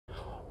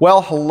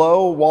Well,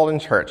 hello, Walden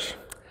Church.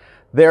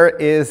 There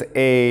is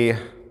a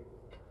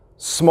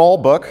small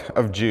book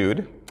of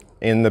Jude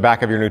in the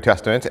back of your New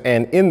Testament,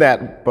 and in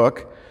that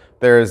book,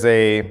 there's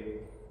a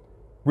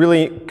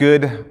really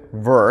good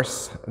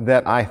verse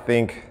that I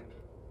think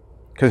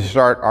could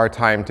start our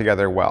time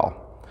together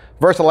well.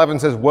 Verse 11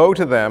 says, "Woe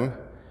to them,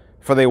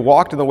 for they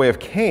walked in the way of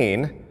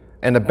Cain,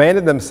 and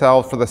abandoned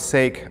themselves for the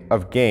sake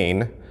of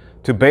gain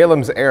to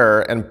Balaam's error,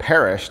 and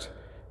perished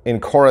in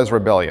Korah's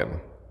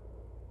rebellion."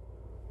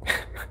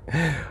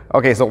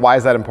 Okay, so why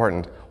is that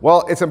important?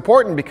 Well, it's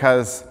important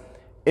because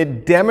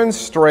it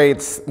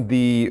demonstrates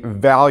the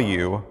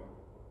value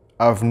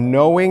of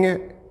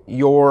knowing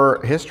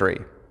your history.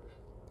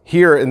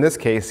 Here, in this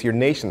case, your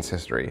nation's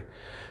history.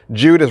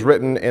 Jude is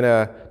written in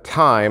a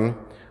time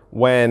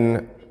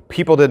when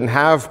people didn't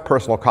have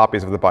personal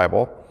copies of the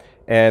Bible,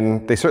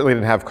 and they certainly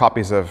didn't have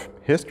copies of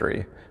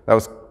history.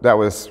 That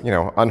was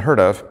unheard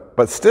of.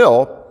 But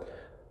still,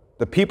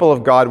 the people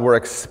of God were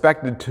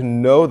expected to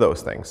know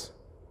those things,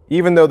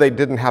 even though they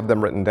didn't have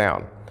them written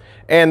down.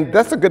 And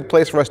that's a good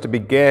place for us to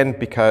begin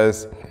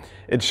because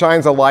it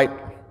shines a light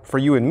for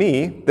you and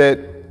me that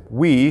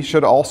we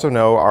should also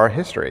know our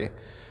history.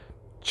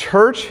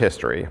 Church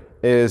history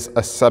is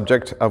a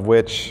subject of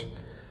which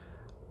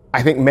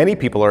I think many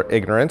people are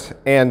ignorant,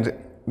 and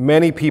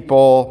many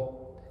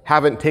people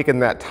haven't taken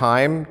that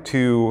time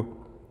to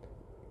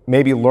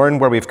maybe learn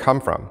where we've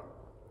come from.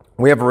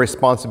 We have a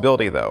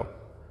responsibility, though,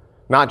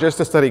 not just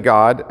to study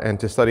God and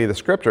to study the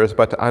scriptures,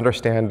 but to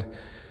understand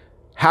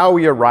how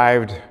we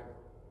arrived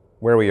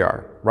where we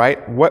are,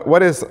 right?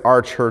 What is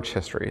our church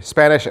history?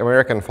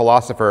 Spanish-American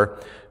philosopher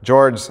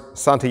George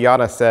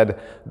Santayana said,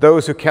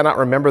 "Those who cannot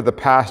remember the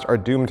past are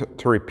doomed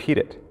to repeat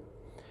it."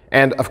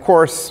 And of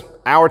course,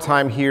 our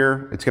time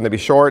here, it's going to be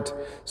short,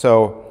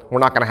 so we're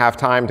not going to have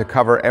time to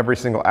cover every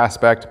single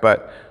aspect,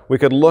 but we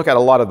could look at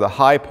a lot of the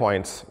high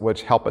points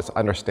which help us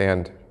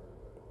understand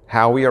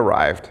how we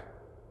arrived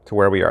to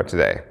where we are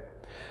today.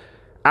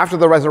 After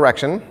the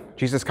resurrection,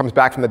 Jesus comes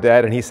back from the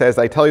dead and he says,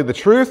 "I tell you the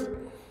truth,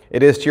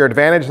 it is to your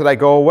advantage that I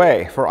go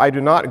away, for I do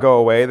not go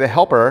away, the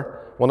Helper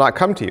will not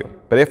come to you.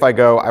 But if I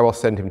go, I will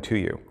send him to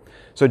you."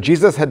 So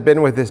Jesus had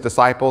been with his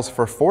disciples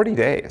for 40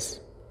 days,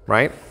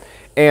 right?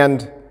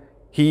 And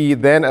he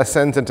then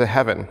ascends into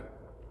heaven.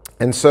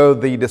 And so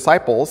the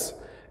disciples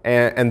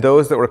and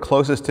those that were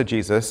closest to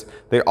Jesus,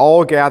 they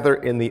all gather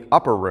in the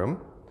upper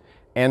room,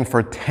 and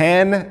for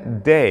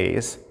 10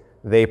 days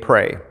they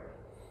pray.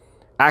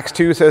 Acts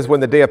 2 says, when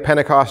the day of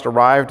Pentecost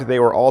arrived, they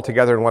were all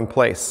together in one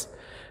place.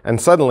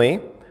 And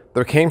suddenly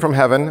there came from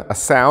heaven a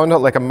sound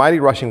like a mighty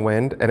rushing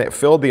wind, and it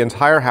filled the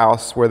entire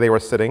house where they were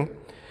sitting.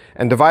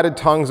 And divided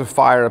tongues of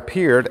fire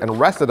appeared and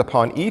rested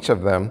upon each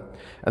of them.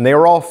 And they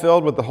were all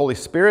filled with the Holy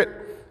Spirit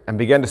and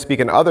began to speak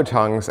in other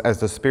tongues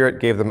as the Spirit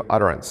gave them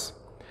utterance.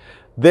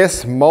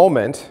 This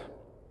moment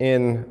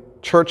in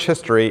church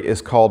history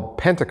is called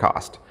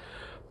Pentecost.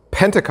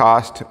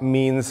 Pentecost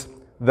means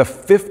the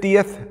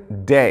 50th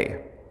day.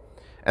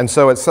 And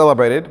so it's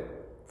celebrated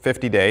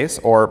 50 days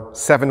or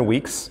 7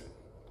 weeks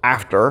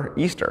after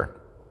Easter.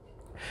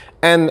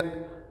 And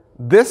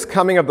this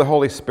coming of the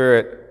Holy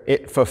Spirit,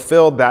 it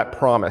fulfilled that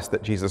promise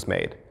that Jesus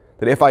made,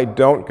 that if I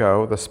don't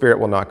go, the Spirit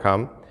will not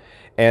come,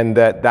 and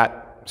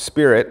that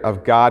Spirit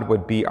of God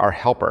would be our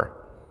helper.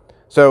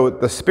 So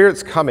the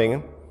Spirit's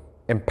coming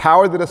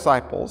empowered the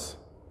disciples,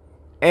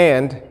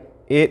 and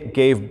it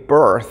gave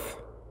birth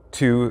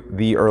to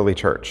the early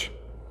church.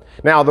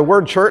 Now, the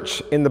word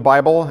church in the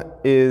Bible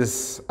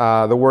is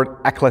the word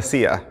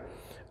ecclesia.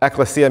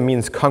 Ecclesia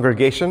means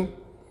congregation,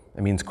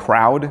 it means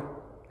crowd,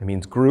 it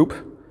means group.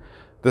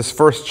 This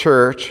first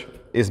church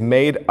is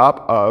made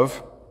up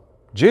of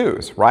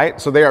Jews,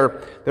 right? So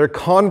they're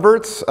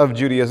converts of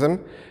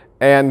Judaism,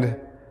 and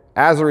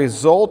as a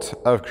result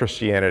of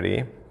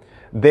Christianity,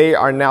 they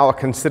are now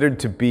considered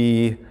to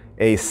be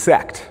a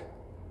sect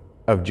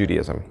of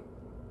Judaism.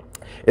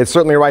 It's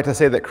certainly right to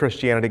say that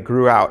Christianity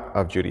grew out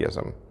of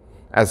Judaism.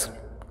 As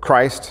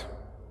Christ,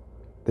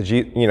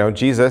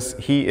 Jesus,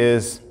 he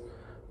is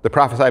the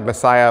prophesied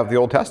Messiah of the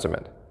Old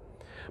Testament.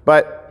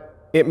 But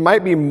it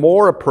might be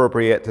more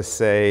appropriate to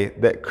say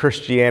that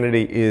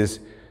Christianity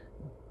is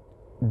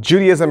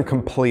Judaism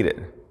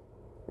completed.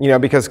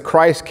 Because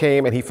Christ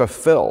came and he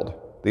fulfilled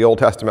the Old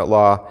Testament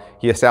law.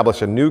 He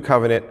established a new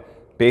covenant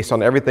based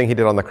on everything he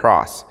did on the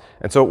cross.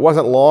 And so it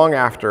wasn't long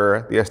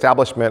after the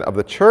establishment of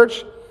the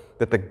church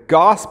that the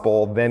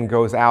gospel then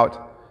goes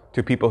out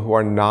to people who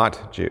are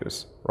not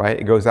Jews, right?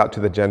 It goes out to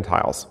the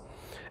Gentiles.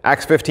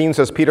 Acts 15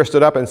 says, Peter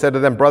stood up and said to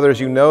them, "Brothers,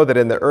 you know that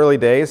in the early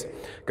days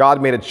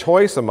God made a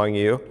choice among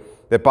you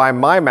that by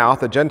my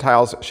mouth the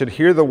Gentiles should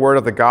hear the word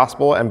of the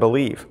gospel and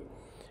believe.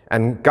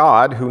 And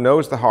God, who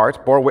knows the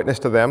heart, bore witness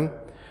to them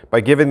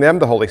by giving them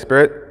the Holy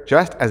Spirit,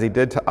 just as he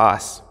did to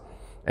us.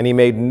 And he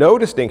made no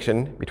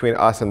distinction between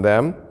us and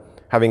them,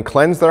 having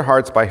cleansed their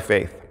hearts by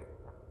faith."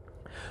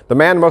 The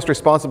man most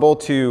responsible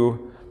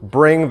to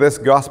bring this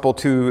gospel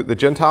to the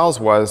Gentiles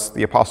was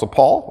the Apostle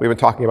Paul. We've been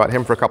talking about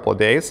him for a couple of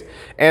days.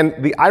 And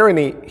the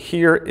irony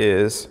here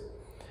is,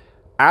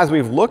 as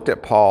we've looked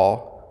at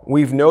Paul,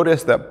 we've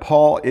noticed that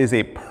Paul is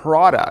a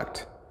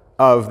product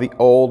of the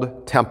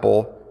old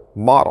temple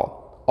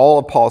model. All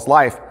of Paul's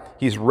life,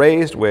 he's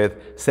raised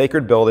with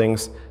sacred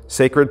buildings,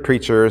 sacred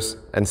preachers,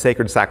 and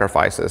sacred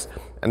sacrifices.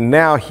 And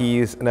now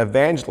he's an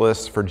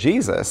evangelist for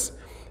Jesus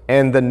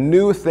and the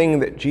new thing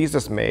that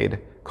Jesus made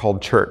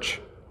called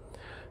church.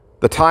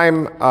 The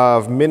time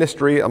of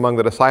ministry among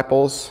the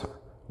disciples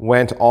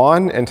went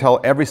on until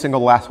every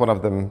single last one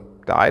of them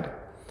died.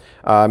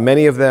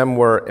 Many of them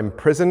were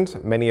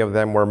imprisoned. Many of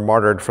them were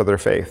martyred for their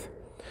faith.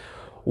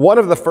 One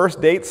of the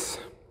first dates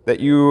that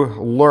you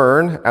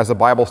learn as a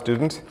Bible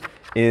student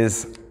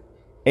is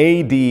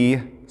AD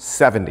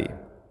 70.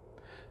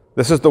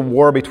 This is the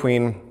war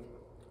between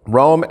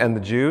Rome and the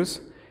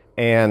Jews,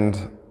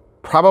 and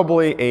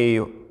probably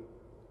a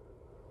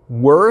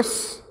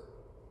worse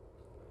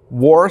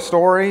war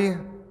story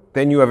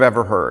than you have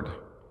ever heard.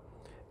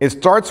 It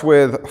starts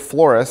with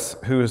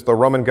Florus, who's the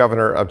Roman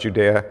governor of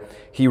Judea.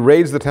 He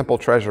raids the temple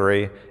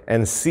treasury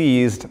and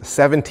seized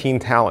 17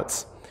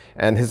 talents.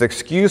 And his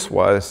excuse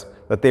was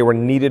that they were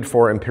needed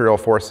for imperial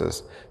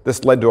forces.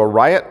 This led to a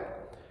riot,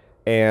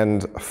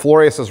 and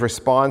Florus's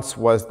response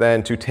was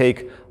then to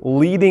take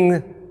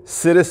leading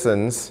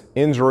citizens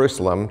in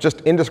Jerusalem,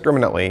 just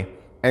indiscriminately,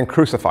 and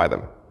crucify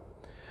them.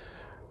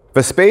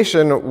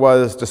 Vespasian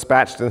was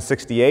dispatched in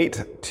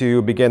 68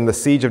 to begin the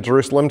siege of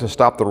Jerusalem to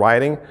stop the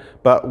rioting,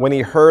 but when he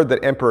heard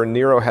that Emperor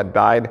Nero had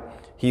died,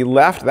 he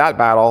left that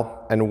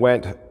battle and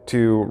went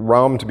to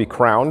Rome to be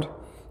crowned,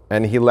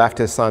 and he left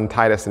his son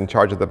Titus in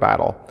charge of the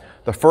battle.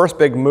 The first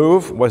big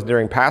move was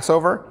during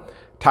Passover.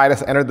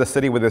 Titus entered the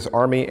city with his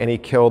army, and he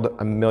killed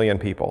 1 million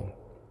people.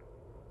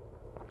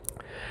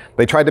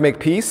 They tried to make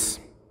peace,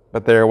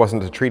 but there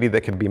wasn't a treaty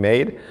that could be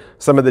made.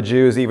 Some of the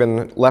Jews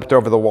even leapt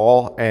over the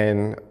wall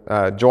and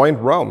joined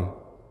Rome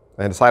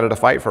and decided to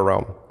fight for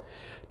Rome.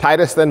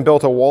 Titus then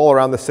built a wall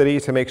around the city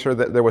to make sure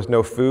that there was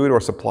no food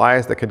or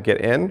supplies that could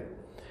get in.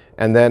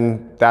 And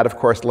then that, of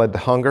course, led to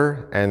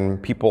hunger,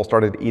 and people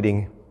started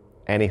eating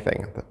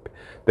anything.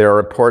 There are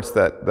reports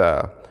that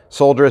the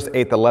soldiers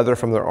ate the leather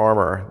from their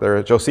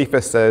armor.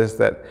 Josephus says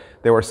that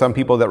there were some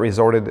people that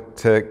resorted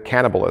to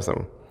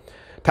cannibalism.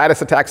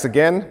 Titus attacks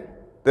again,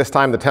 this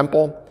time the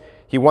temple.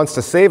 He wants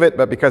to save it,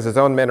 but because his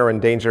own men are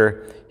in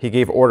danger, he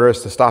gave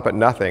orders to stop at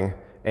nothing,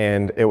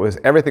 and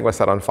everything was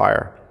set on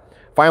fire.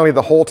 Finally,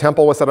 the whole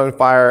temple was set on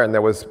fire, and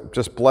there was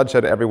just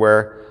bloodshed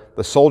everywhere.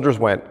 The soldiers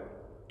went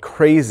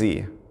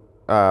crazy,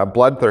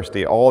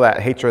 bloodthirsty. All that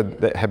hatred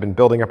that had been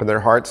building up in their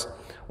hearts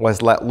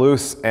was let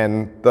loose,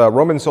 and the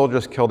Roman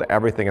soldiers killed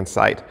everything in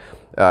sight.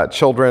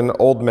 Children,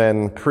 old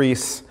men,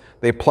 priests.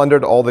 They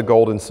plundered all the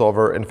gold and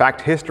silver. In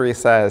fact, history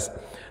says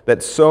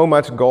that so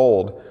much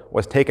gold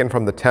was taken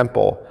from the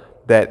temple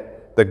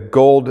that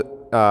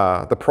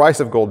the price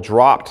of gold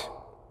dropped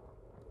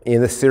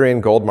in the Syrian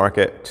gold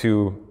market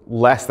to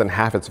less than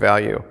half its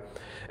value.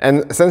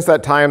 And since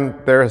that time,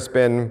 there has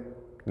been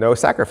no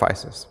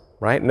sacrifices,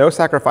 right? No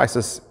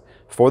sacrifices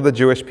for the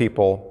Jewish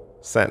people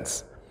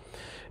since.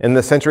 In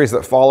the centuries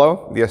that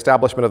follow, the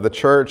establishment of the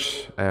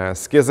church,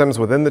 schisms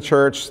within the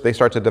church, they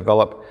start to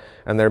develop,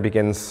 and there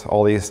begins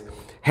all these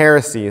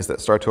heresies that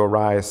start to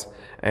arise.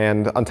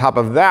 And on top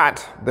of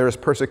that, there's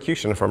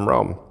persecution from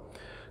Rome.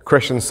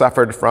 Christians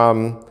suffered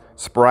from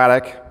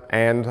sporadic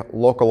and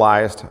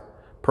localized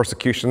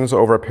persecutions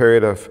over a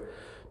period of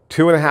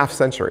 2.5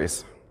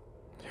 centuries.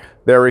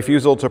 Their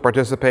refusal to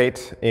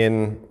participate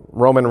in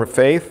Roman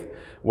faith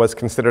was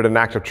considered an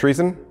act of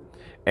treason,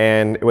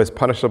 and it was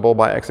punishable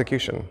by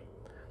execution.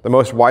 The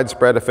most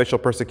widespread official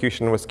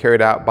persecution was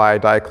carried out by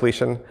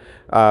Diocletian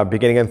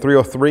beginning in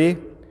 303.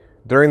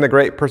 During the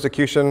Great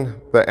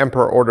Persecution, the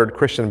emperor ordered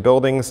Christian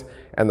buildings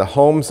and the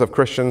homes of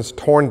Christians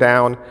torn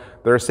down,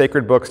 their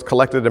sacred books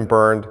collected and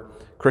burned.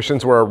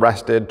 Christians were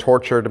arrested,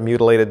 tortured,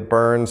 mutilated,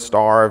 burned,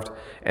 starved,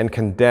 and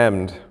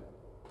condemned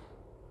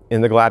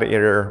in the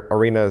gladiator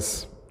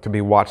arenas to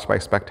be watched by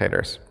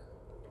spectators.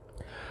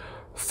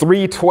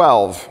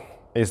 312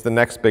 is the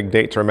next big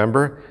date to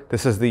remember.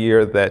 This is the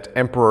year that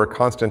Emperor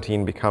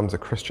Constantine becomes a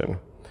Christian.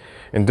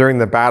 And during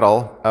the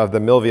Battle of the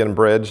Milvian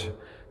Bridge,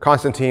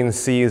 Constantine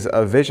sees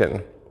a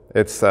vision.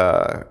 It's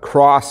a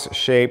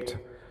cross-shaped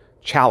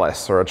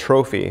chalice or a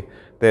trophy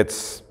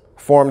that's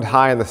formed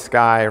high in the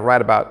sky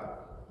right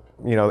about,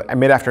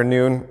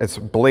 mid-afternoon. It's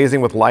blazing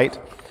with light.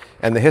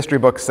 And the history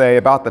books say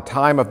about the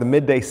time of the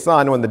midday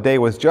sun, when the day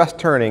was just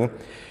turning,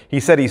 he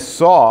said he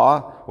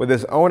saw with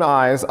his own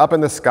eyes up in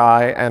the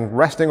sky and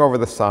resting over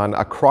the sun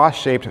a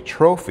cross-shaped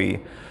trophy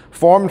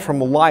formed from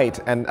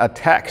light and a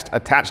text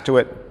attached to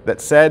it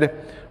that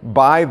said,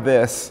 "By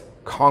this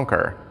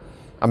conquer."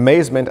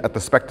 Amazement at the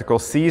spectacle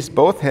seized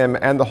both him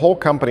and the whole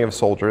company of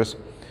soldiers,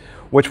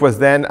 which was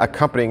then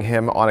accompanying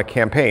him on a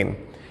campaign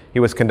he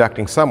was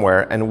conducting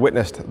somewhere, and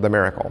witnessed the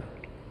miracle.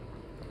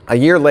 A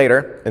year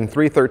later, in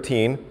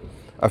 313,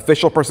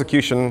 official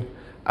persecution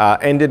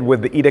ended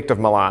with the Edict of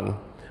Milan,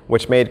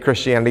 which made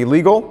Christianity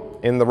legal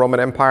in the Roman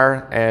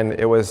Empire, and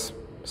it was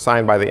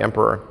signed by the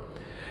emperor.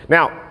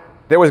 Now,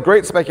 there was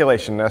great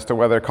speculation as to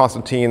whether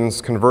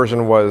Constantine's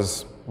conversion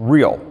was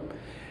real.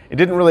 It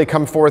didn't really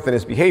come forth in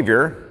his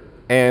behavior,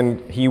 and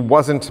he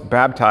wasn't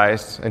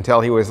baptized until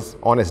he was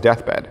on his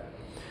deathbed.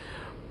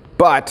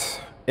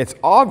 But it's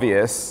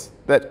obvious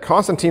that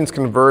Constantine's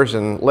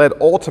conversion led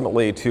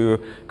ultimately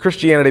to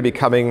Christianity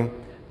becoming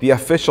the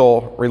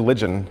official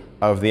religion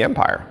of the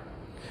empire.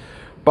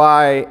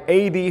 By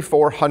AD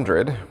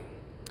 400,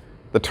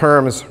 the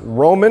terms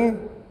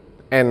Roman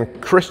and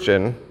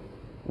Christian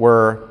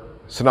were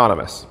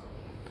synonymous.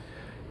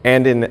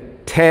 And in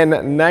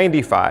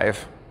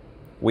 1095,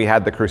 we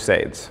had the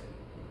Crusades.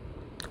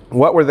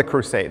 What were the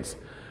Crusades?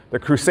 The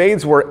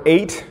Crusades were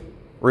 8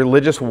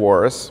 religious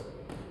wars,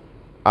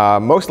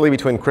 mostly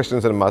between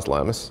Christians and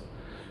Muslims,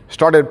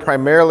 started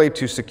primarily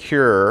to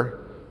secure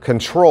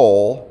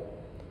control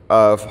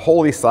of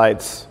holy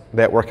sites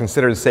that were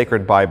considered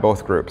sacred by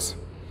both groups.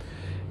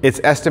 It's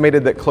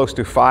estimated that close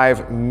to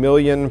 5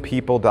 million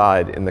people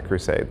died in the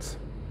Crusades.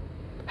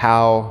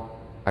 How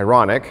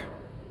ironic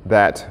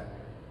that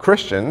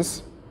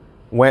Christians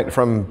went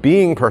from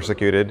being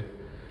persecuted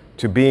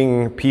to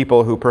being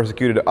people who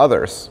persecuted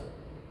others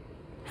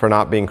for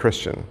not being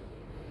Christian.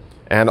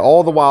 And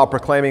all the while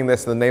proclaiming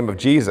this in the name of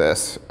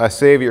Jesus, a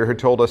Savior who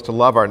told us to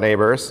love our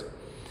neighbors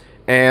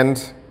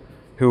and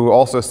who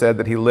also said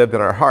that he lived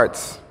in our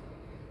hearts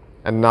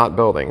and not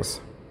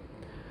buildings.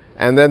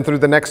 And then through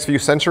the next few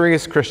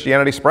centuries,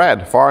 Christianity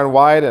spread far and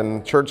wide,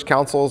 and church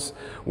councils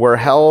were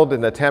held in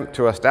an attempt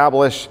to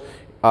establish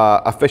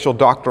official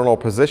doctrinal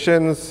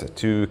positions,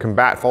 to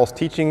combat false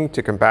teaching,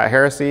 to combat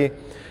heresy.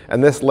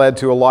 And this led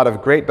to a lot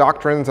of great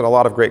doctrines and a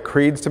lot of great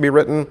creeds to be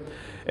written.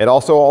 It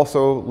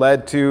also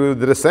led to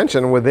the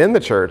dissension within the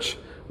church,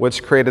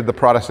 which created the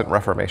Protestant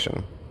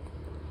Reformation.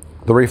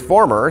 The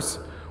Reformers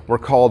were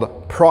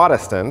called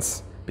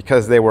Protestants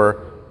because they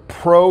were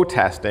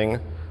protesting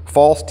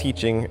false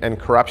teaching and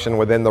corruption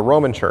within the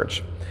Roman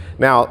Church.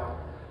 Now,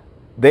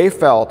 they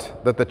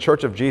felt that the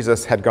Church of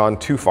Jesus had gone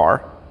too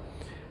far,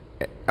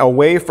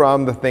 away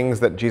from the things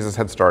that Jesus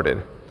had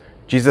started.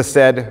 Jesus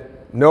said,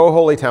 no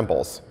holy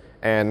temples,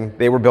 and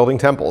they were building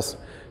temples.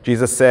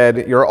 Jesus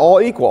said, you're all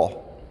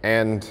equal,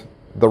 and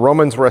the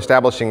Romans were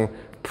establishing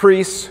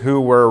priests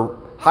who were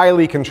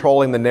highly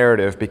controlling the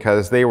narrative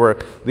because they were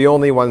the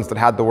only ones that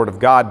had the Word of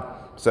God,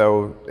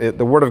 so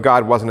the Word of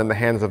God wasn't in the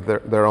hands of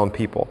their own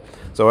people.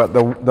 So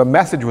the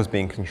message was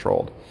being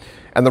controlled.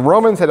 And the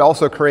Romans had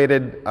also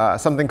created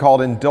something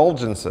called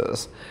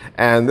indulgences,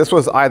 and this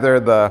was either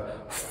the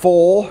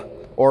full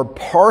or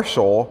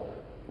partial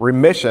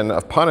remission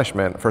of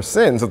punishment for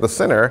sins of the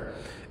sinner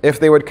if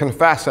they would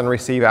confess and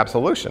receive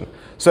absolution.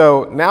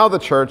 So now the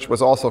church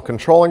was also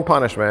controlling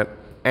punishment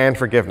and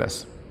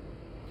forgiveness.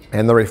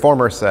 And the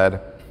Reformers said,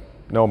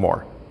 no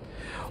more.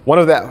 One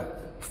of the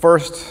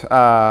first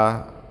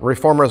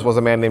Reformers was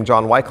a man named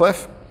John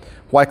Wycliffe.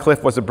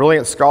 Wycliffe was a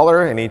brilliant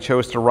scholar, and he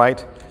chose to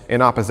write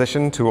in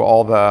opposition to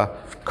all the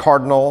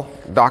cardinal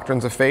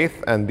doctrines of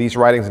faith, and these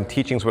writings and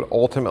teachings would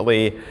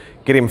ultimately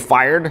get him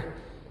fired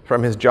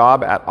from his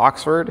job at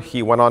Oxford.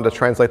 He went on to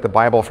translate the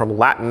Bible from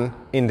Latin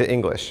into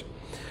English.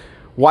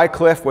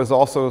 Wycliffe was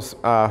also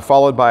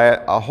followed by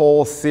a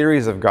whole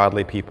series of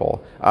godly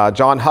people.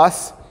 John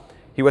Huss,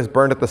 he was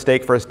burned at the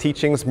stake for his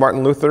teachings.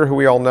 Martin Luther, who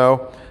we all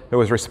know, who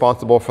was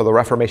responsible for the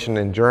Reformation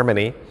in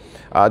Germany.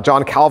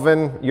 John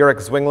Calvin,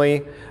 Ulrich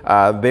Zwingli,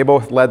 they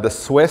both led the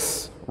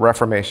Swiss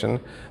Reformation.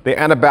 The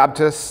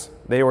Anabaptists,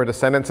 they were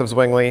descendants of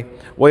Zwingli.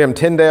 William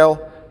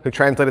Tyndale, who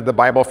translated the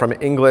Bible from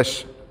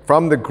English,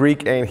 from the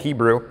Greek and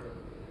Hebrew.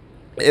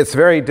 It's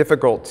very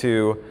difficult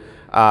to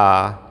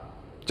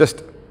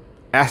just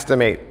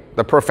estimate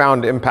the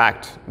profound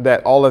impact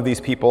that all of these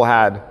people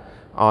had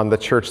on the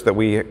church that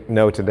we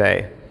know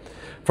today.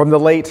 From the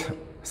late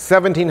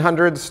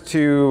 1700s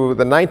to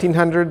the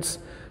 1900s,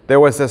 there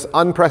was this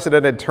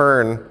unprecedented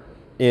turn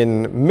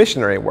in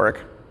missionary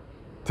work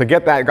to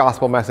get that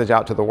gospel message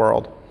out to the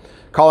world.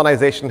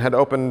 Colonization had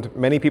opened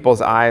many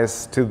people's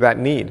eyes to that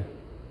need,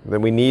 that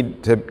we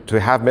need to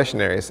have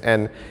missionaries.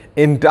 And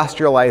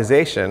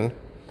industrialization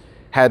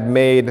had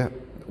made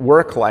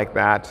work like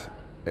that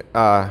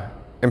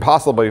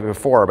impossible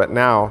before, but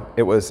now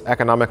it was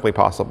economically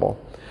possible.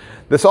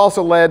 This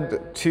also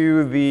led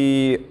to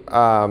the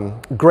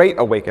Great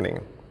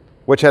Awakening,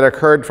 which had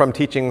occurred from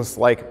teachings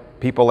like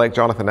people like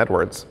Jonathan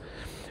Edwards.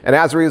 And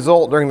as a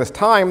result, during this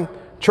time,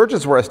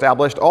 churches were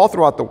established all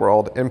throughout the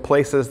world in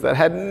places that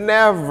had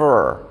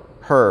never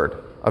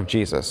heard of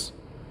Jesus.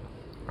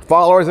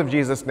 Followers of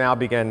Jesus now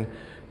began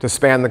to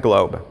span the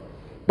globe.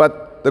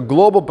 But the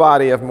global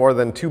body of more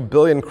than 2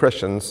 billion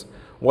Christians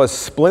was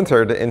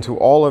splintered into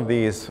all of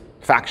these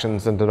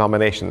factions and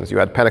denominations. You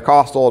had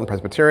Pentecostal and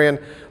Presbyterian,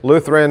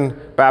 Lutheran,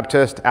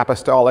 Baptist,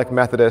 Apostolic,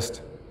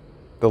 Methodist.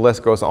 The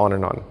list goes on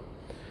and on.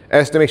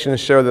 Estimations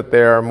show that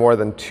there are more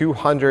than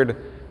 200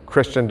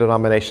 Christian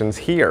denominations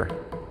here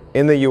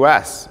in the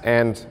US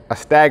and a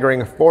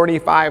staggering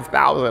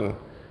 45,000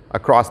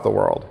 across the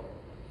world.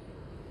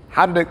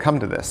 How did it come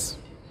to this?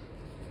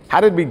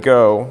 How did we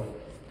go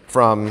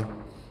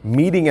from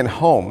meeting in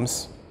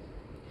homes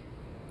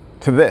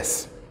to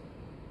this?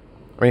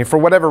 I mean, for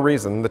whatever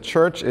reason, the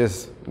church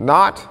is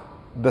not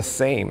the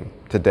same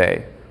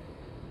today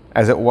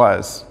as it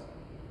was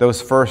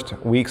those first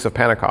weeks of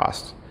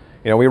Pentecost.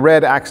 We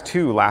read Acts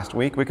 2 last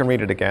week. We can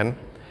read it again.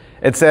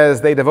 It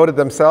says, they devoted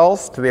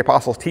themselves to the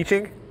apostles'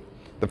 teaching,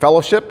 the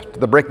fellowship, to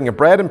the breaking of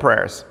bread and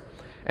prayers.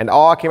 And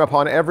awe came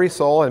upon every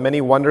soul, and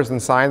many wonders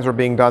and signs were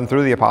being done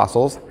through the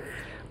apostles.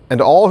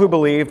 And all who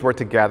believed were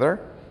together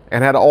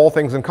and had all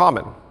things in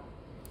common.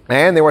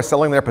 And they were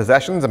selling their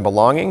possessions and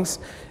belongings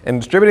and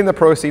distributing the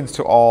proceeds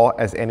to all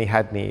as any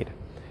had need.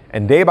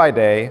 And day by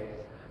day,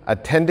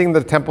 attending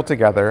the temple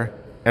together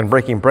and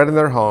breaking bread in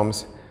their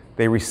homes,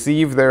 they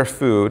received their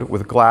food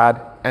with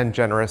glad and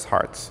generous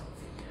hearts,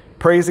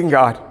 praising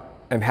God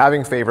and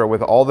having favor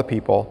with all the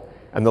people.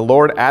 And the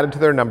Lord added to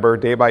their number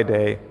day by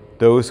day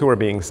those who were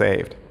being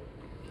saved.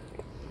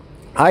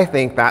 I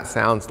think that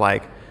sounds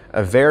like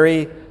a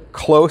very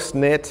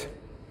close-knit,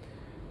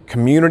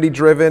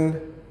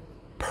 community-driven,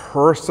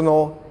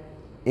 personal,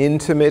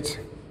 intimate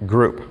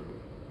group.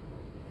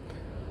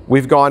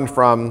 We've gone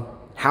from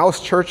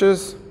house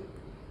churches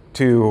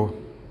to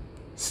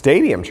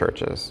stadium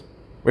churches.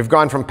 We've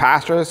gone from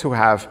pastors who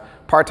have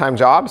part-time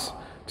jobs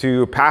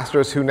to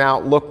pastors who now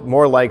look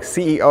more like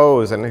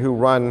CEOs and who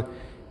run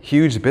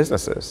huge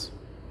businesses.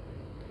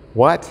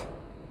 What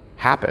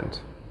happened?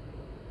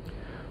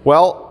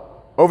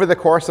 Well, over the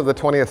course of the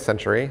 20th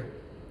century,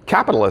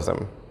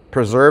 capitalism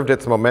preserved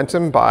its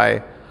momentum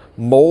by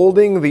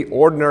molding the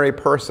ordinary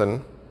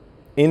person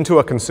into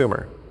a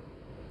consumer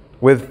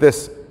with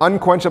this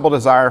unquenchable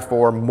desire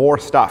for more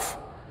stuff.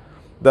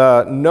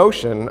 The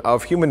notion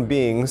of human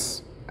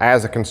beings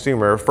as a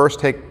consumer first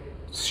takes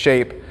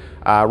shape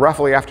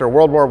roughly after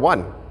World War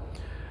I,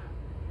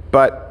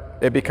 but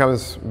it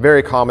becomes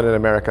very common in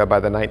America by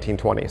the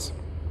 1920s.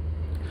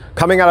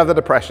 Coming out of the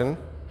Depression,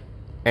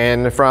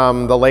 and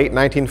from the late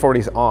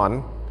 1940s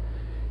on,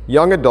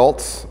 young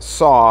adults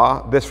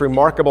saw this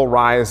remarkable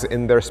rise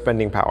in their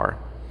spending power.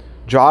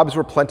 Jobs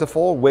were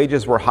plentiful,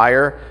 wages were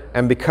higher,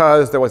 and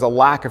because there was a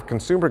lack of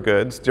consumer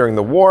goods during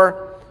the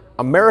war,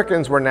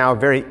 Americans were now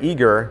very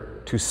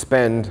eager to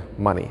spend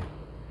money.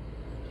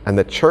 And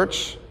the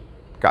church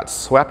got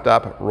swept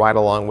up right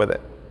along with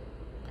it.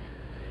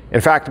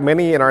 In fact,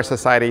 many in our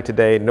society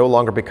today no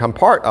longer become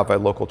part of a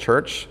local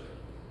church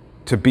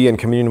to be in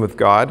communion with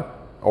God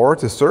or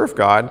to serve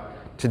God.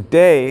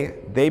 Today,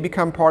 they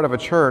become part of a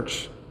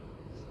church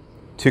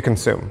to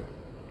consume.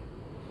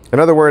 In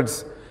other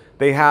words,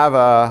 they have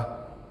a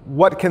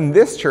 "what can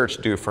this church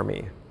do for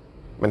me"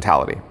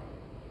 mentality.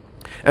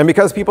 And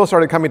because people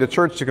started coming to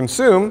church to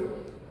consume,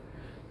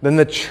 then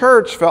the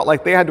church felt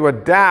like they had to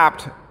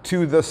adapt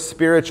to the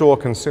spiritual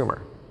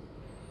consumer.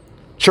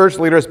 Church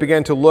leaders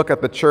began to look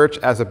at the church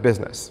as a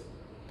business.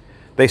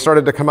 They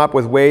started to come up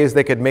with ways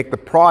they could make the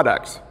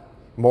product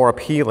more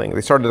appealing.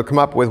 They started to come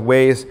up with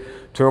ways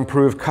to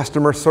improve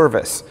customer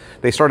service.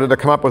 They started to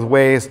come up with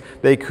ways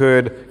they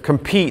could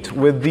compete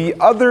with the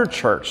other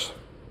church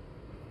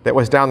that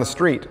was down the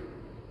street.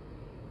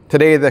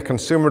 Today, the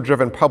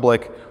consumer-driven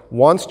public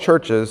wants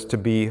churches to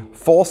be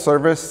full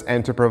service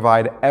and to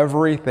provide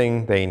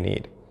everything they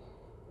need.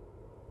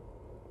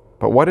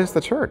 But what is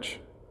the church?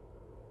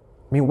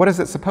 I mean, what is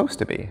it supposed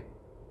to be?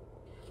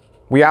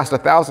 We asked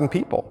 1,000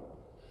 people,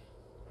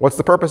 what's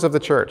the purpose of the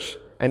church?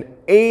 And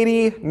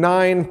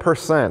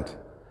 89%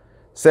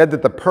 said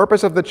that the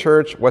purpose of the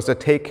church was to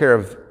take care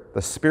of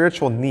the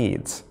spiritual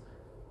needs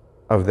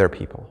of their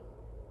people.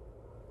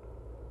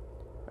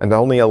 And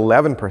only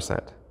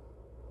 11%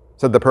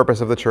 said the purpose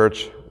of the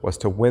church was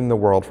to win the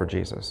world for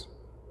Jesus.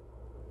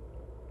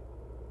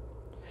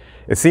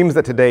 It seems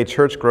that today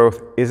church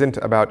growth isn't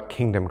about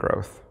kingdom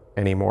growth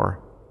anymore.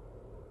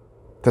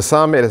 To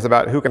some, it is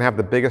about who can have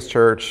the biggest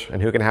church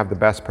and who can have the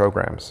best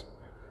programs.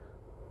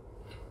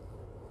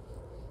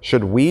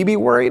 Should we be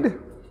worried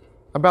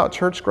about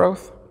church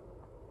growth?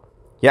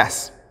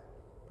 Yes,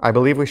 I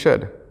believe we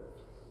should,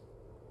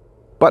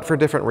 but for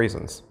different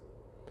reasons.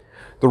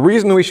 The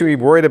reason we should be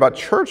worried about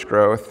church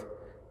growth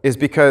is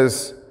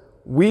because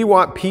we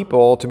want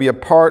people to be a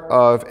part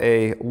of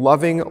a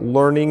loving,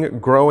 learning,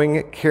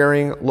 growing,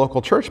 caring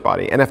local church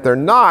body. And if they're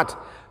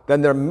not,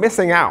 then they're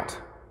missing out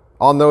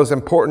on those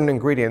important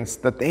ingredients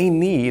that they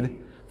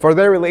need for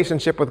their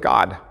relationship with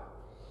God.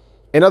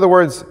 In other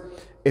words,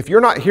 if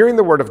you're not hearing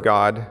the Word of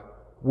God,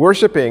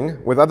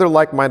 worshiping with other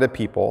like-minded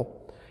people,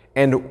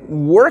 and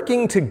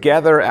working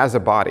together as a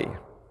body,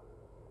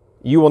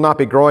 you will not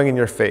be growing in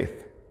your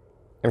faith,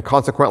 and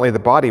consequently the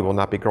body will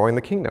not be growing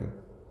the kingdom.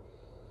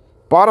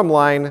 Bottom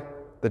line,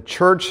 the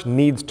church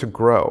needs to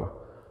grow,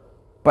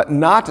 but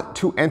not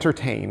to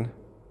entertain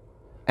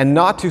and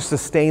not to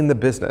sustain the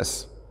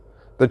business.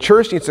 The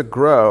church needs to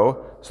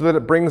grow so that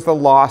it brings the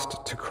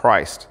lost to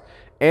Christ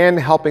and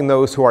helping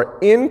those who are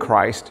in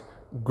Christ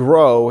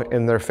grow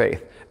in their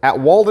faith. At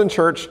Walden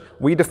Church,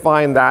 we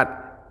define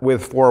that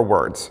with 4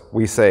 words.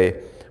 We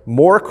say,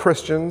 more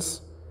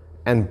Christians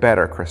and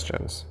better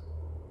Christians.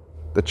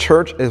 The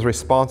church is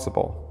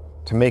responsible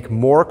to make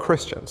more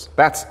Christians.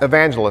 That's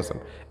evangelism.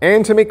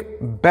 And to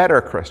make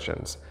better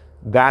Christians.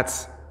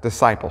 That's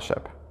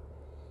discipleship.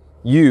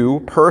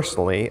 You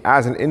personally,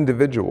 as an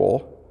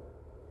individual,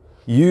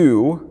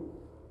 you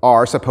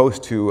are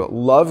supposed to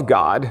love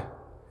God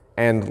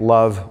and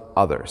love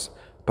others.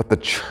 But the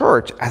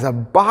church, as a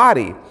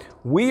body,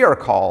 we are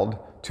called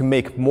to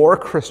make more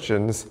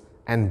Christians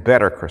and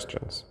better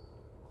Christians.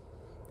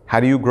 How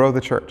do you grow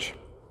the church?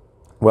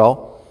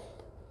 Well,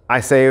 I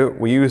say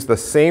we use the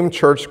same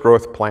church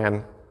growth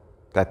plan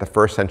that the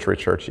first century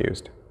church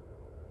used.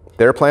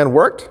 Their plan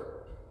worked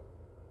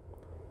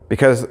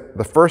because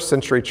the first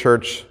century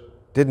church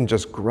didn't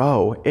just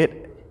grow,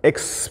 it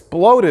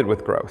exploded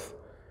with growth.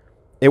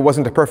 It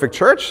wasn't a perfect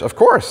church, of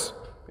course.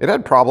 It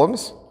had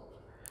problems,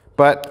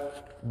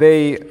 but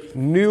they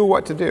knew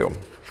what to do.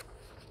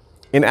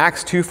 In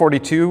Acts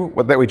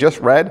 2:42, that we just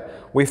read,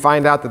 we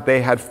find out that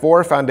they had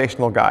 4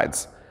 foundational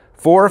guides,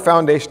 4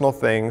 foundational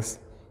things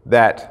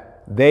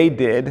that they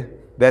did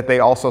that they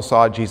also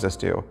saw Jesus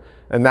do.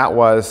 And that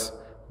was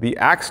the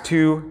Acts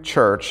 2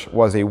 church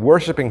was a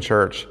worshiping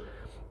church,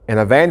 an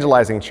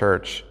evangelizing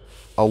church,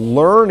 a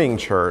learning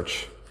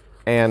church,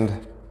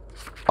 and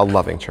a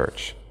loving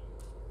church.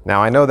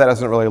 Now, I know that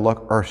doesn't really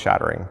look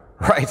earth-shattering,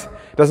 right?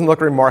 It doesn't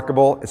look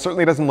remarkable. It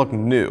certainly doesn't look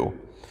new.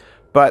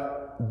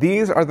 But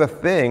these are the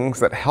things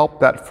that helped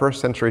that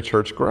first century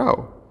church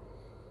grow.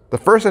 The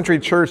first century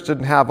church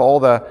didn't have all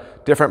the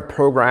different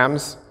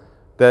programs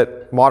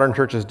that modern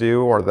churches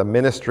do, or the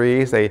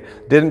ministries. They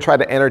didn't try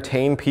to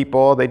entertain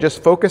people. They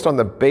just focused on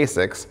the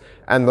basics,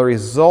 and the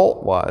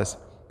result was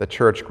the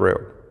church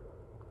grew.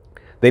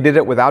 They did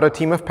it without a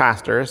team of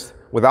pastors,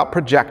 without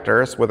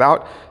projectors,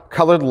 without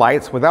colored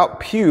lights, without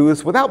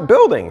pews, without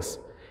buildings.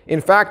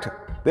 In fact,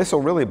 this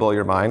will really blow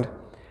your mind.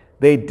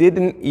 They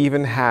didn't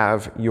even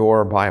have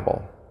your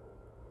Bible,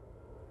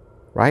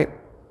 right?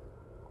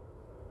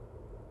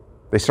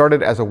 They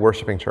started as a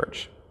worshiping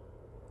church.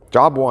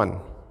 Job 1.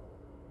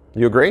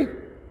 You agree?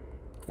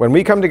 When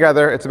we come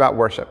together, it's about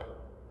worship.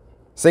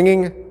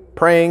 Singing,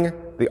 praying,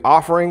 the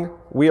offering,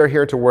 we are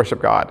here to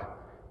worship God.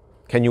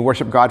 Can you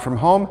worship God from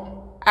home?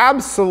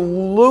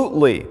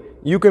 Absolutely.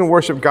 You can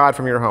worship God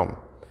from your home.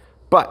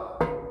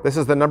 But this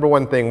is the number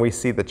one thing we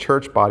see the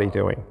church body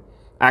doing.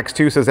 Acts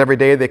 2 says every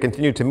day they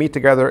continued to meet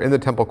together in the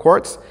temple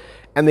courts,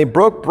 and they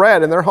broke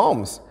bread in their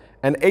homes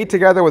and ate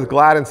together with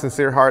glad and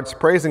sincere hearts,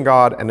 praising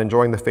God and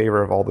enjoying the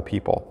favor of all the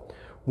people.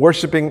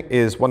 Worshiping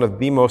is one of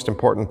the most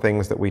important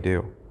things that we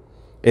do.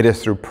 It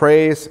is through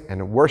praise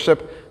and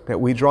worship that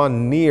we draw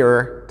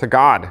near to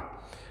God.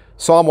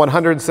 Psalm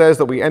 100 says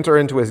that we enter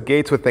into his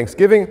gates with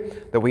thanksgiving,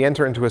 that we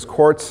enter into his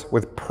courts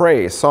with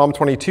praise. Psalm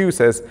 22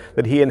 says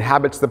that he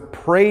inhabits the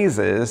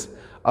praises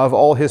of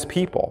all his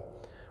people.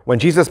 When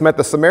Jesus met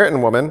the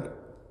Samaritan woman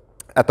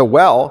at the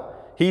well,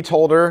 he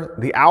told her,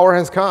 "The hour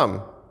has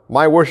come.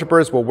 My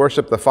worshipers will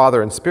worship the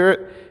Father in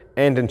spirit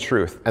and in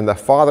truth." And the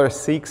Father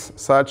seeks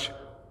such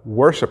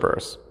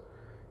worshipers.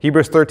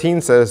 Hebrews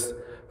 13 says,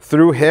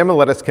 "Through him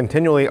let us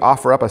continually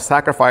offer up a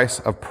sacrifice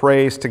of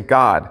praise to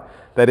God,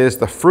 that is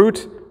the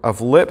fruit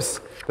of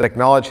lips that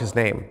acknowledge his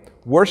name."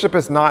 Worship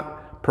is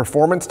not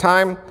performance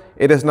time.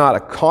 It is not a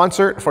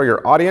concert for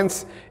your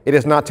audience. It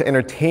is not to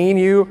entertain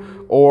you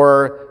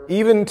or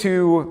even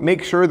to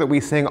make sure that we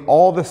sing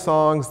all the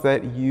songs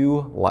that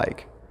you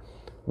like.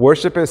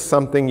 Worship is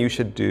something you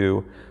should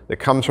do that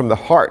comes from the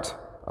heart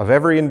of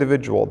every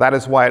individual. That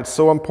is why it's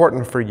so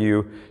important for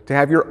you to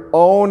have your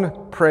own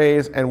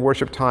praise and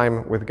worship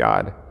time with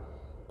God.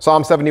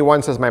 Psalm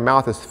 71 says, "My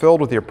mouth is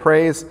filled with your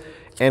praise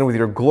and with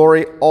your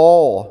glory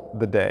all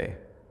the day."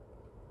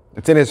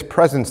 It's in his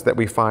presence that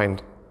we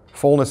find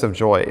fullness of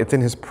joy. It's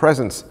in his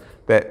presence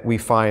that we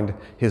find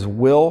his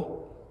will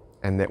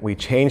and that we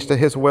change to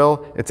his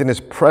will. It's in his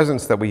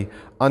presence that we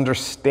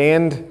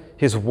understand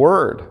his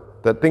word,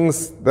 that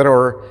things that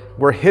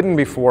were hidden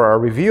before are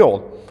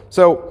revealed.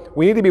 So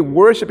we need to be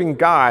worshiping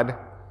God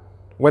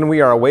when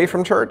we are away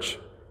from church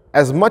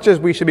as much as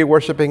we should be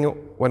worshiping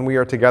when we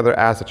are together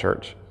as a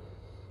church.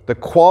 The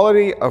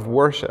quality of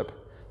worship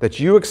that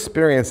you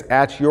experience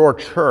at your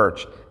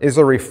church is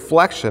a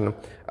reflection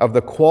of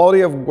the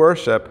quality of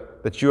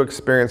worship that you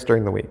experience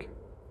during the week.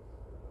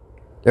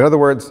 In other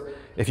words,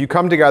 if you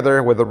come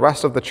together with the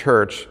rest of the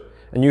church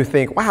and you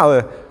think, wow,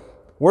 the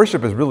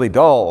worship is really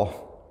dull,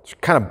 it's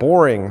kind of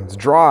boring, it's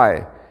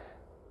dry,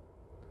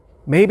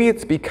 maybe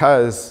it's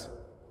because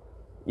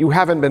you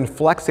haven't been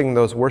flexing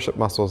those worship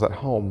muscles at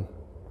home.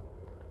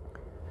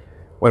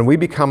 When we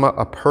become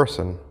a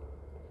person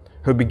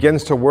who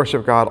begins to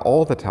worship God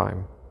all the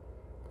time,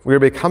 we are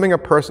becoming a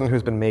person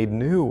who's been made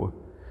new.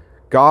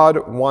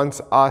 God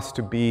wants us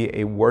to be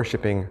a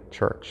worshiping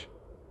church.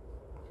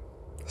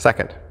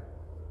 Second,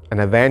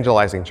 an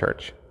evangelizing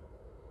church.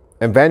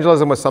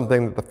 Evangelism was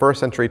something that the first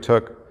century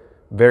took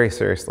very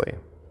seriously.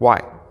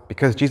 Why?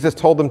 Because Jesus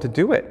told them to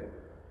do it.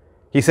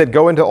 He said,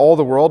 "Go into all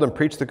the world and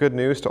preach the good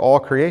news to all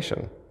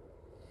creation."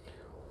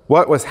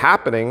 What was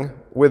happening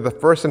with the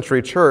first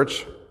century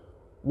church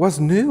was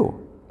new.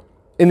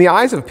 In the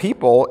eyes of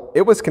people,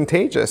 it was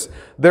contagious.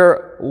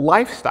 Their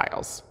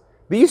lifestyles,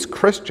 these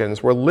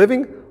Christians were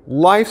living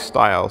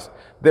lifestyles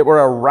that were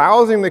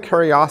arousing the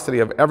curiosity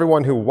of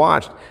everyone who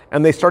watched,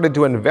 and they started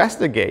to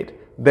investigate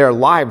their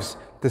lives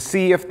to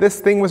see if this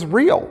thing was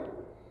real.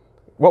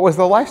 What was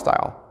the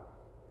lifestyle?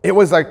 It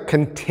was a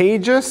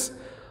contagious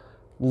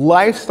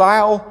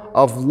lifestyle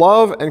of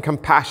love and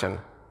compassion.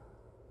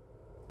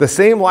 The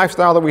same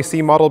lifestyle that we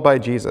see modeled by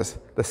Jesus,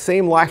 the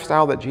same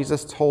lifestyle that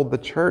Jesus told the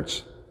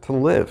church to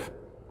live.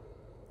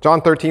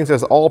 John 13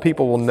 says, all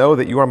people will know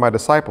that you are my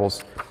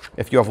disciples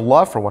if you have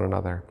love for one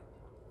another.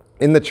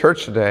 In the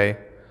church today,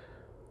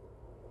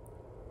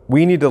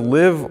 we need to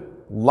live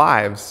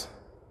lives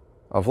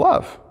of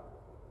love.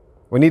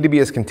 We need to be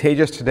as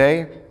contagious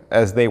today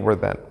as they were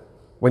then.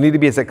 We need to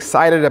be as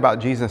excited about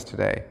Jesus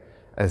today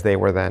as they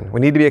were then. We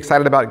need to be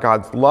excited about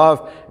God's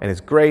love and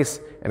His grace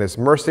and His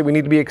mercy. We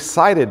need to be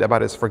excited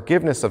about His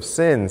forgiveness of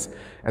sins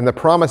and the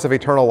promise of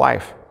eternal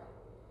life.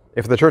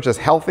 If the church is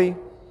healthy,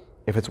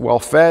 if it's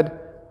well-fed,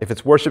 if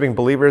its worshiping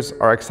believers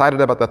are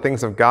excited about the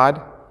things of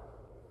God,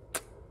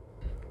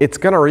 it's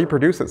going to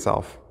reproduce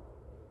itself.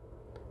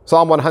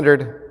 Psalm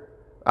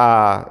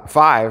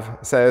 105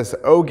 says,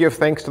 "Oh, give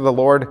thanks to the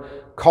Lord,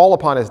 call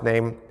upon His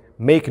name,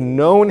 make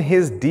known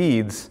His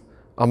deeds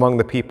among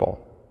the people."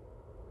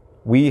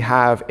 We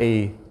have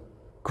a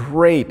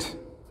great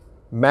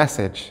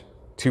message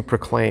to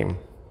proclaim,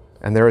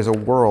 and there is a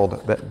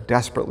world that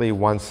desperately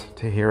wants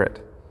to hear it.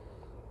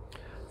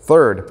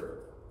 Third,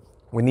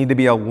 we need to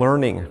be a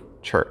learning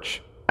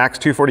church. Acts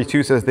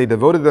 2:42 says they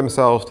devoted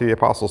themselves to the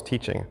apostles'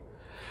 teaching.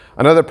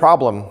 Another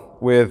problem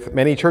with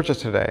many churches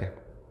today,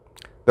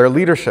 their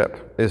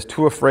leadership is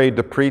too afraid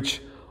to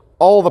preach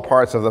all the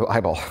parts of the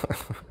Bible.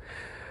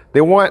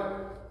 They want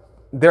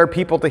their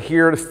people to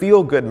hear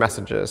feel-good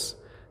messages,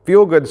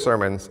 feel-good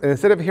sermons. And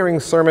instead of hearing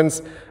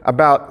sermons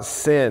about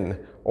sin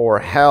or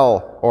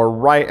hell or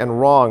right and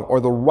wrong or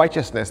the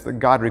righteousness that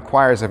God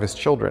requires of His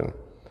children.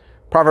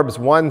 Proverbs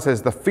 1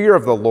 says, "The fear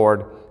of the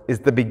Lord is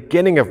the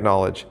beginning of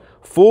knowledge.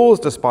 Fools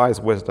despise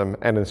wisdom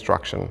and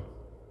instruction."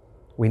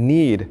 We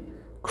need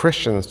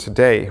Christians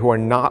today who are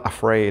not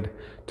afraid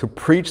to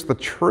preach the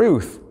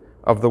truth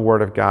of the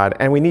Word of God.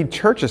 And we need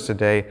churches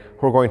today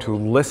who are going to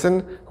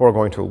listen, who are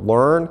going to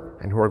learn,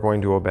 and who are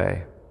going to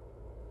obey.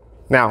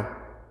 Now,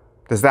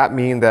 does that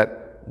mean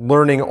that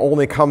learning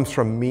only comes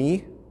from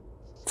me,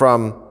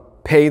 from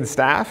paid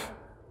staff?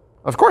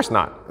 Of course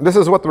not. This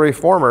is what the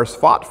Reformers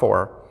fought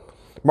for.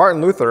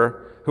 Martin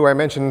Luther, who I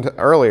mentioned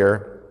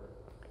earlier,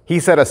 he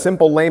said, "A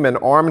simple layman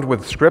armed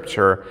with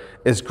Scripture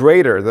is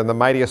greater than the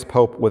mightiest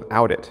pope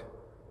without it."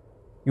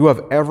 You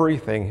have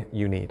everything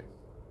you need.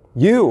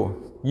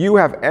 You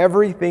have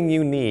everything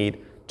you need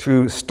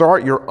to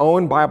start your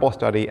own Bible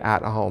study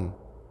at home.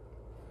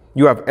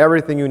 You have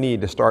everything you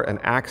need to start an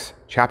Acts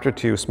chapter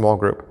 2 small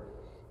group.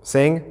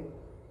 Sing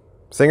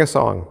a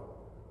song,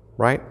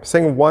 right?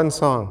 Sing one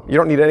song. You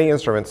don't need any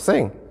instruments.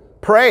 Sing.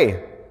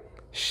 Pray.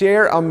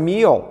 Share a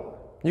meal.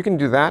 You can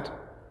do that.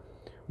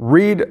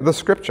 Read the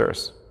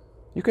Scriptures.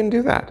 You can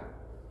do that.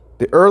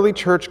 The early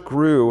church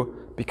grew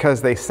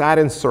because they sat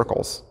in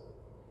circles.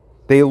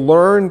 They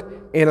learned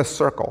in a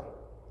circle.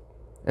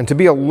 And to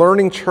be a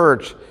learning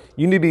church,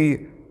 you need to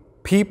be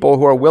people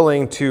who are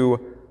willing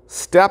to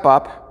step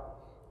up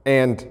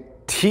and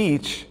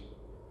teach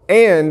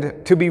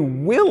and to be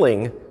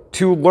willing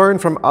to learn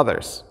from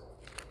others.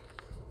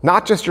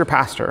 Not just your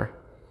pastor.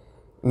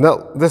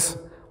 No, this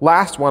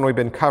last one we've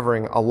been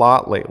covering a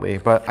lot lately,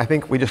 but I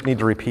think we just need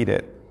to repeat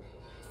it.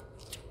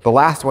 The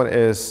last one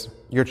is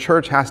your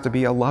church has to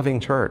be a loving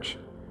church.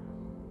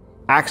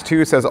 Acts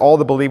 2 says all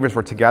the believers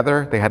were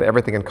together. They had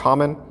everything in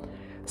common.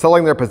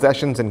 Selling their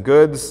possessions and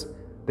goods,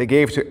 they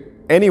gave to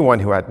anyone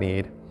who had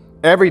need.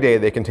 Every day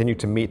they continued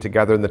to meet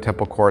together in the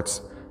temple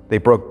courts. They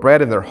broke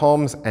bread in their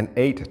homes and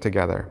ate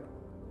together.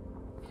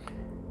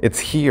 It's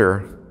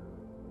here,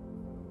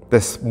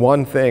 this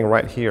one thing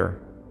right here,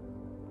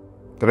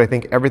 that I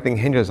think everything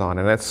hinges on.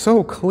 And it's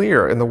so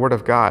clear in the Word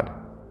of God.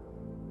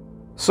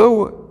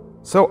 So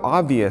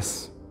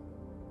obvious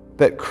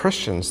that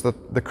Christians,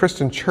 the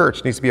Christian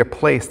church needs to be a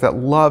place that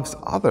loves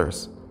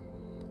others.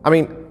 I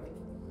mean,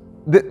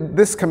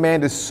 this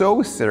command is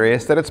so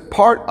serious that it's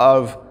part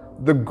of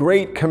the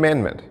Great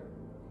Commandment.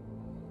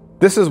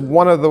 This is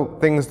one of the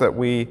things that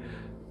we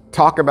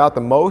talk about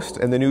the most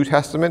in the New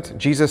Testament.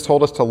 Jesus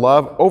told us to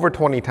love over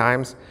 20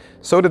 times.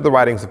 So did the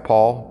writings of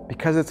Paul,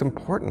 because it's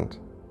important.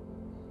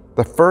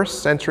 The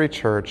first century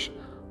church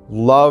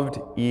loved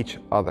each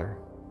other.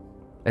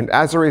 And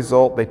as a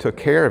result, they took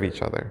care of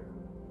each other.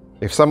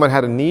 If someone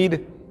had a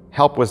need,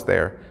 help was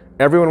there.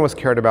 Everyone was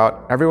cared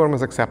about. Everyone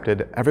was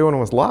accepted. Everyone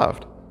was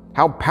loved.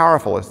 How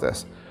powerful is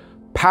this?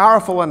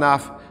 Powerful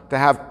enough to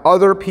have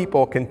other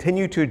people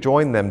continue to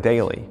join them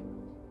daily.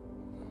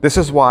 This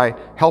is why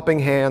Helping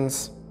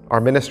Hands, our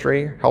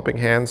ministry, Helping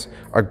Hands,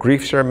 our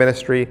Grief Share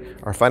ministry,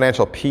 our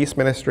Financial Peace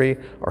ministry,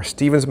 our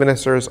Stevens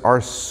ministers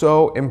are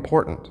so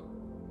important.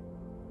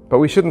 But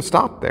we shouldn't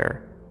stop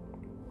there.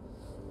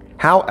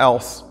 How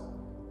else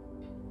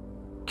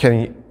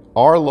can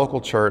our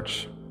local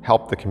church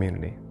help the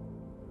community?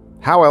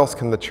 How else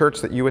can the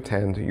church that you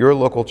attend, your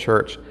local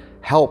church,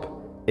 help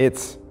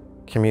its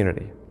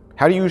community?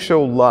 How do you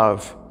show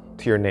love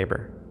to your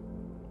neighbor?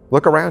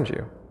 Look around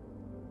you.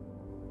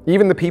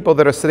 Even the people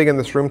that are sitting in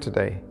this room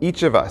today,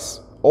 each of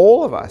us,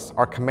 all of us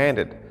are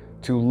commanded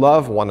to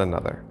love one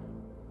another.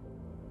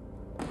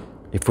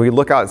 If we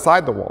look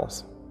outside the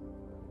walls,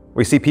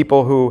 we see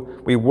people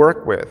who we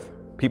work with,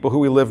 people who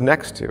we live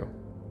next to,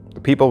 the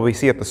people we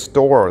see at the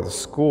store or the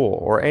school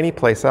or any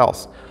place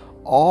else.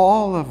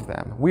 All of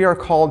them. We are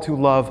called to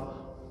love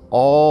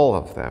all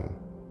of them.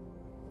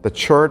 The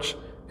church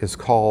is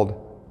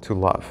called to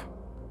love.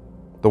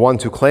 The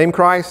ones who claim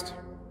Christ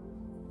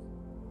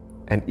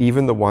and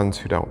even the ones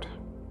who don't.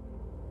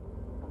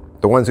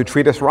 The ones who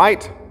treat us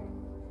right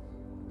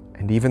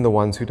and even the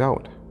ones who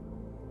don't.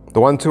 The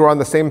ones who are on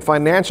the same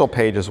financial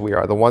page as we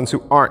are, the ones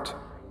who aren't.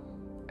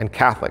 And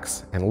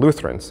Catholics and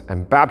Lutherans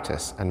and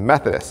Baptists and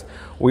Methodists.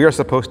 We are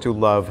supposed to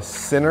love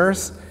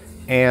sinners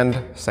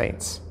and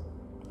saints.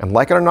 And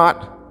like it or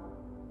not,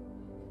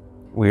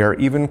 we are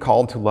even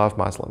called to love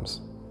Muslims,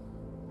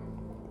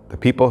 the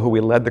people who we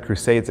led the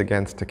Crusades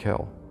against to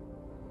kill.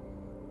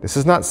 This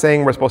is not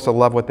saying we're supposed to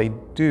love what they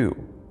do,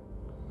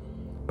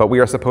 but we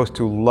are supposed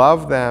to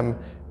love them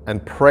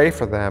and pray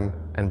for them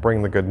and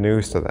bring the good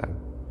news to them.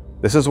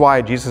 This is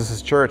why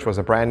Jesus' church was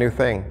a brand new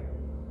thing.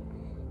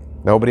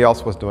 Nobody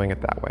else was doing it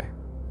that way.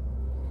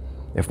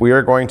 If we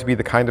are going to be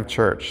the kind of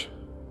church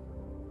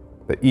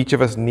that each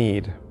of us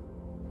need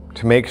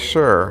to make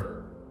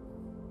sure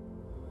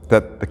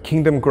that the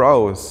kingdom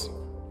grows,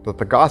 that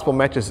the gospel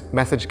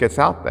message gets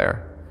out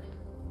there,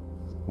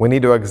 we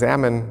need to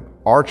examine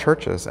our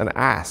churches and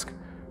ask,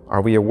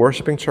 are we a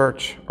worshiping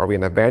church? Are we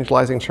an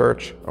evangelizing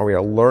church? Are we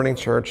a learning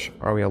church?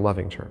 Are we a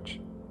loving church?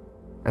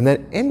 And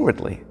then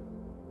inwardly,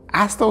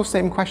 ask those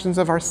same questions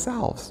of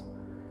ourselves.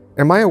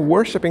 Am I a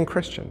worshiping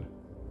Christian?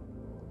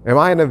 Am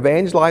I an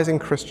evangelizing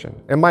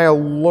Christian? Am I a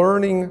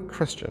learning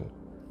Christian?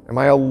 Am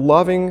I a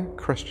loving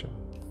Christian?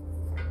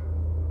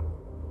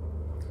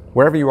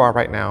 Wherever you are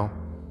right now,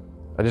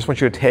 I just want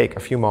you to take a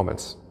few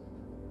moments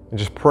and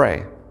just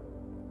pray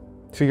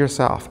to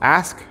yourself.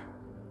 Ask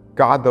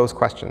God those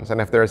questions.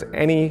 And if there's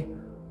any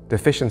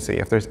deficiency,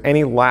 if there's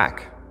any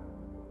lack,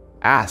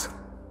 ask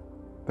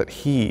that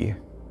He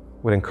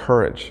would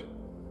encourage.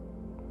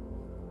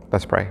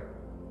 Let's pray.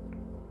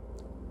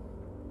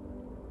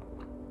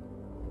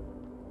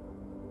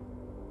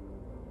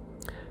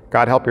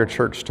 God, help your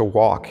church to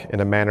walk in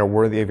a manner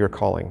worthy of your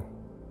calling.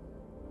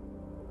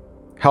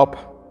 Help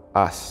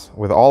us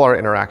with all our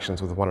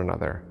interactions with one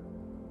another,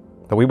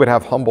 that we would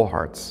have humble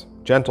hearts,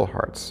 gentle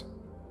hearts.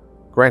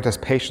 Grant us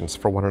patience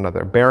for one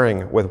another,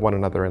 bearing with one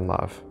another in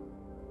love.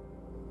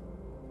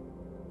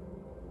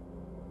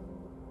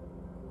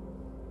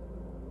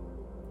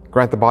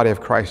 Grant the body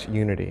of Christ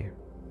unity.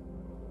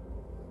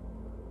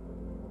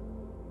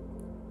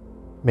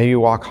 May we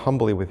walk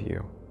humbly with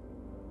you,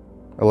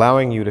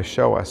 allowing you to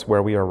show us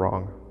where we are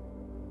wrong.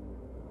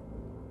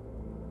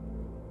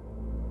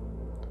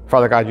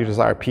 Father God, you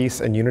desire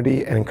peace and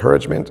unity and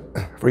encouragement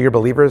for your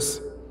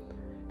believers.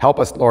 Help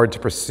us, Lord, to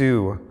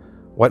pursue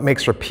what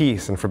makes for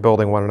peace and for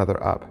building one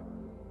another up,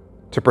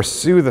 to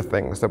pursue the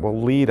things that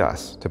will lead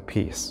us to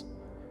peace.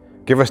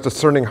 Give us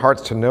discerning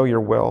hearts to know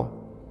your will,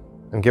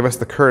 and give us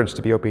the courage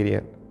to be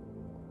obedient.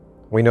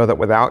 We know that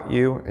without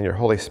you and your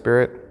Holy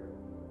Spirit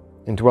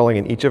indwelling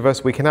in each of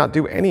us, we cannot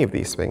do any of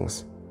these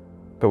things,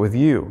 but with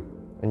you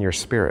and your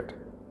Spirit,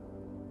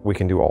 we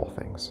can do all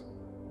things.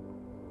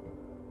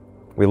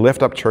 We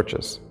lift up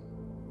churches.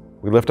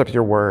 We lift up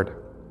your word.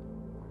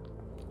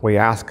 We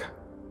ask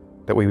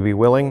that we be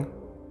willing,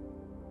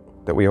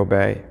 that we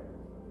obey.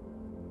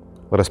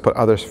 Let us put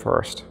others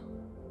first.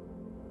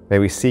 May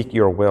we seek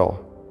your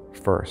will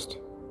first.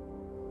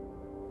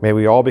 May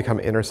we all become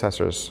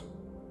intercessors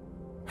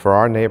for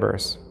our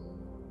neighbors.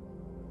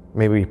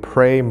 May we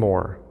pray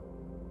more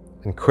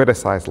and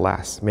criticize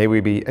less. May we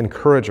be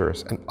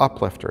encouragers and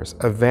uplifters,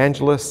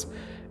 evangelists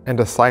and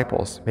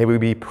disciples. May we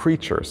be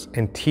preachers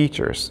and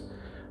teachers,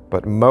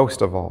 but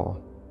most of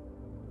all,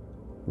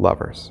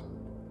 lovers.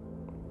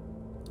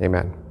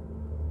 Amen.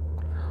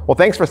 Well,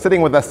 thanks for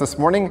sitting with us this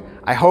morning.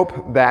 I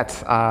hope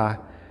that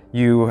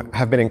you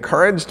have been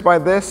encouraged by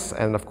this,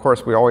 and of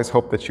course, we always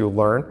hope that you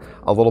learn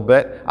a little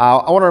bit. I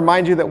want to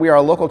remind you that we are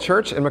a local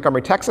church in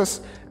Montgomery,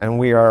 Texas, and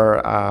we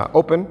are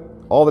open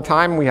all the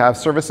time. We have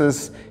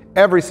services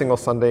every single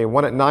Sunday,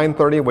 one at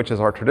 9:30, which is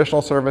our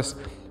traditional service.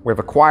 We have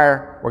a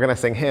choir, we're going to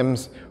sing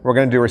hymns, we're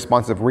going to do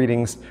responsive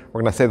readings,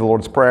 we're going to say the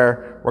Lord's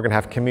Prayer, we're going to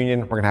have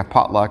communion, we're going to have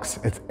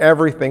potlucks. It's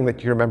everything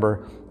that you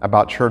remember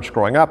about church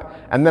growing up.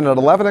 And then at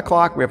 11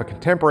 o'clock, we have a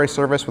contemporary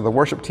service with the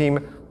worship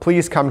team.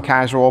 Please come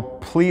casual,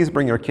 please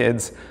bring your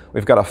kids.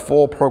 We've got a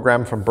full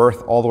program from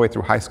birth all the way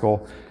through high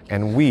school,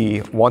 and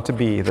we want to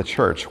be the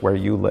church where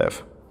you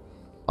live.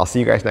 I'll see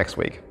you guys next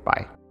week.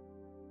 Bye.